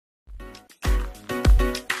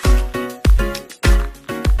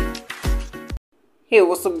Hey,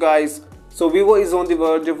 what's up guys? So Vivo is on the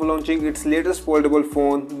verge of launching its latest foldable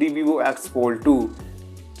phone, the Vivo X Fold 2.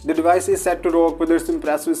 The device is set to rock with its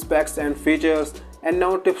impressive specs and features, and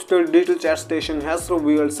now tipster Digital Chat Station has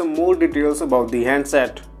revealed some more details about the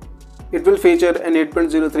handset. It will feature an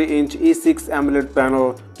 8.03-inch E6 AMOLED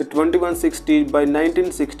panel with 2160 by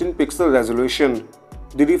 1916 pixel resolution.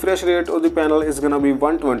 The refresh rate of the panel is gonna be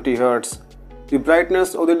 120 Hz. The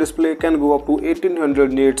brightness of the display can go up to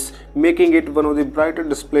 1800 nits, making it one of the brighter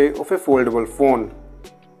display of a foldable phone.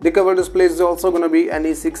 The cover display is also gonna be an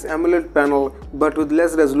E6 AMOLED panel but with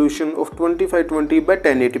less resolution of 2520 by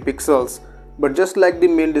 1080 pixels. But just like the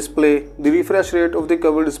main display, the refresh rate of the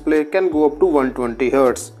cover display can go up to 120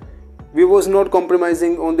 Hz. Vivo is not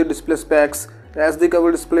compromising on the display specs, as the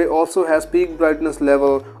cover display also has peak brightness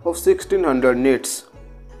level of 1600 nits.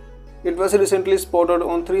 It was recently spotted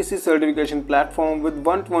on 3C certification platform with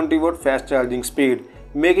 120W fast charging speed,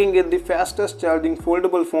 making it the fastest charging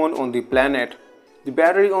foldable phone on the planet. The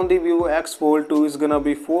battery on the Vivo X Fold 2 is gonna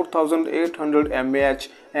be 4800 mAh,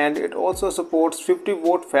 and it also supports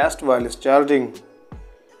 50W fast wireless charging.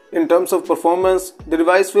 In terms of performance, the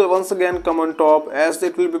device will once again come on top, as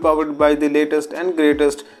it will be powered by the latest and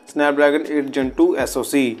greatest Snapdragon 8 Gen 2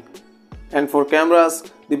 SoC. And for cameras,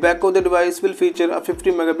 the back of the device will feature a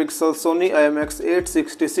 50MP Sony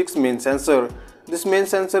IMX866 main sensor. This main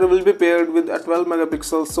sensor will be paired with a 12MP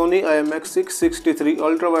Sony IMX663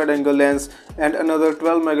 ultra-wide-angle lens and another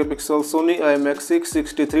 12MP Sony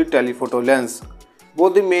IMX663 telephoto lens.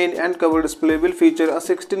 Both the main and cover display will feature a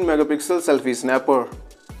 16MP selfie snapper.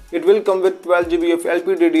 It will come with 12GB of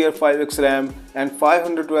LPDDR5X RAM and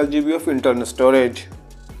 512GB of internal storage.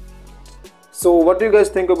 So what do you guys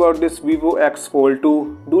think about this Vivo X Fold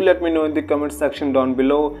 2? Do let me know in the comment section down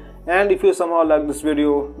below, and if you somehow like this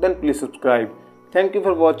video, then please subscribe. Thank you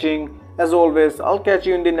for watching. As always, I'll catch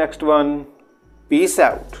you in the next one. Peace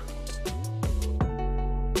out.